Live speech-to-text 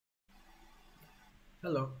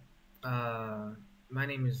Hello. Uh, my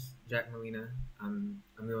name is Jack Molina. I'm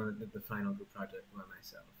the one that did the final group project by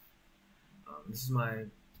myself. This is my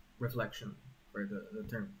reflection for the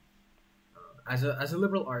term. As a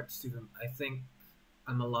liberal arts student, I think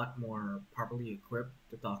I'm a lot more properly equipped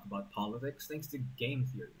to talk about politics thanks to game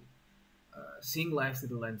theory. Seeing life through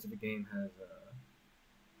the lens of a game has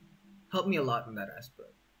helped me a lot in that aspect.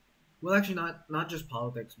 Well, actually, not just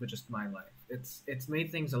politics, but just my life. It's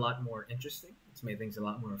made things a lot more interesting. It's made things a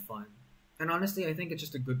lot more fun. And honestly, I think it's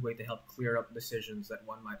just a good way to help clear up decisions that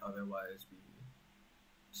one might otherwise be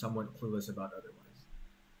somewhat clueless about otherwise.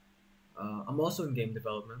 I'm also in game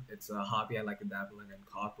development. It's a hobby I like to dabble in and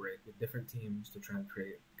cooperate with different teams to try and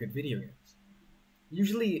create good video games.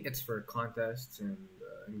 Usually, it's for contests and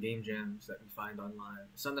game jams that we find online.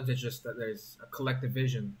 Sometimes it's just that there's a collective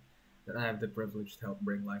vision that I have the privilege to help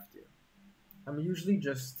bring life to. I'm usually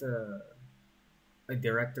just a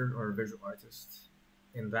director or a visual artist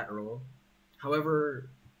in that role.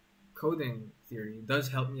 However, coding theory does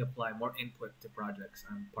help me apply more input to projects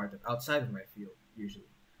I'm part of outside of my field, usually.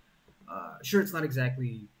 Sure, it's not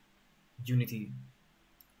exactly Unity,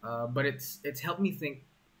 but it's helped me think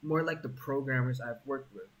more like the programmers I've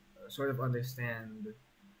worked with, sort of understand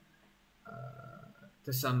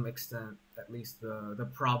to some extent, at least the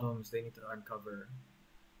problems they need to uncover,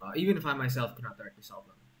 even if I myself cannot directly solve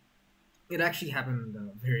them. It actually happened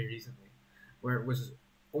very recently, where it was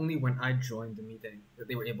only when I joined the meeting that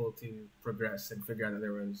they were able to progress and figure out that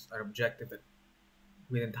there was an objective that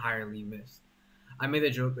we'd entirely missed. I made a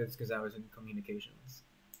joke that's because I was in communications,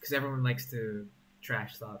 because everyone likes to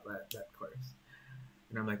trash talk that course,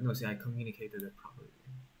 and I'm like, no, see, I communicated it properly.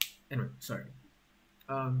 Anyway, sorry.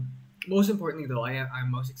 Um, Most importantly, though, I'm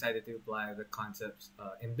most excited to apply the concepts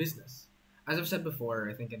in business. As I've said before,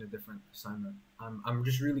 I think in a different assignment, I'm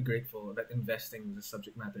just really grateful that investing is a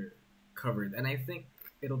subject matter covered, and I think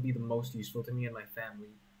it'll be the most useful to me and my family,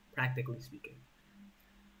 practically speaking.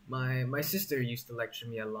 My sister used to lecture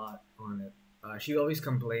me a lot on it. She always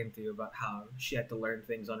complained to you about how she had to learn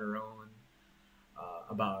things on her own,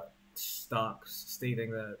 about stocks,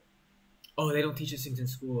 stating that oh, they don't teach us things in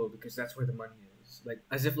school because that's where the money is. Like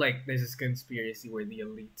as if like there's this conspiracy where the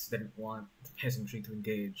elites didn't want the peasantry to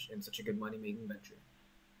engage in such a good money making venture.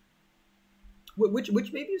 Which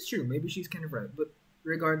maybe is true. Maybe she's kind of right. But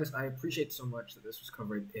regardless, I appreciate so much that this was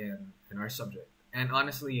covered in our subject. And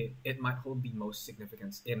honestly, it might hold the most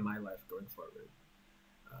significance in my life going forward.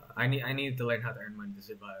 I needed to learn how to earn money to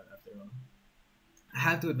survive. After all, I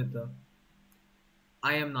have to admit though,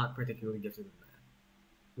 I am not particularly gifted in math,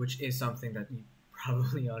 which is something that you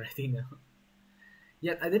probably already know.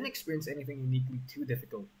 Yet I didn't experience anything uniquely too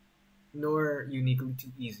difficult, nor uniquely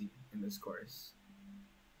too easy in this course.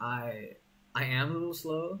 I I am a little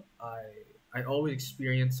slow. I always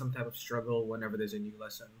experience some type of struggle whenever there's a new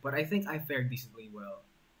lesson, but I think I fared decently well.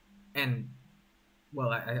 And well,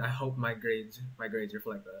 I hope my grades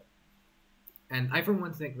reflect that. And I for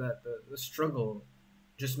one think that the struggle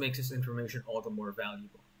just makes this information all the more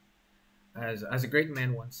valuable. As a great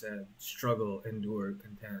man once said, struggle, endure,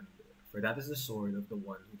 contend, for that is the sword of the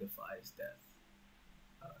one who defies death.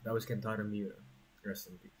 That was Kentaro Miura. Rest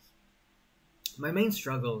in peace. My main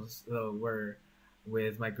struggles, though, were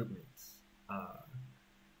with my group mates,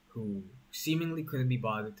 who seemingly couldn't be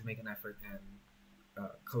bothered to make an effort and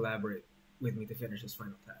collaborate with me to finish this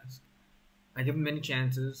final task. I give them many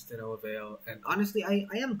chances to no avail, and honestly, I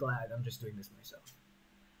am glad I'm just doing this myself.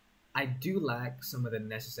 I do lack some of the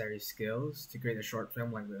necessary skills to create a short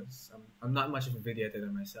film like this. I'm not much of a video editor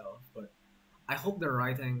myself, but I hope the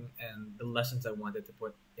writing and the lessons I wanted to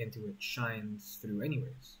put into it shines through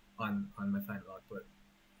anyways on my final output.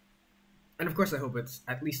 And of course, I hope it's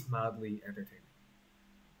at least mildly entertaining.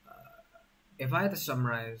 If I had to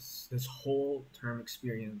summarize this whole term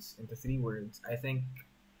experience into three words, I think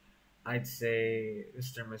I'd say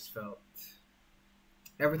this term has felt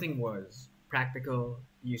everything was practical,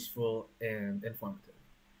 useful, and informative.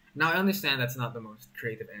 Now, I understand that's not the most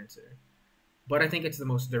creative answer, but I think it's the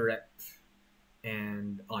most direct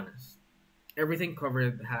and honest. Everything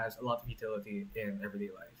covered has a lot of utility in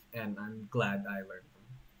everyday life, and I'm glad I learned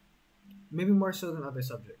them. Maybe more so than other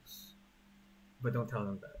subjects, but don't tell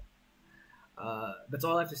them that. That's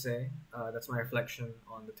all I have to say. That's my reflection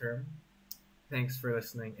on the term. Thanks for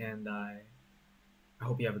listening, and I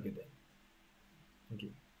hope you have a good day. Thank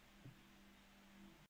you.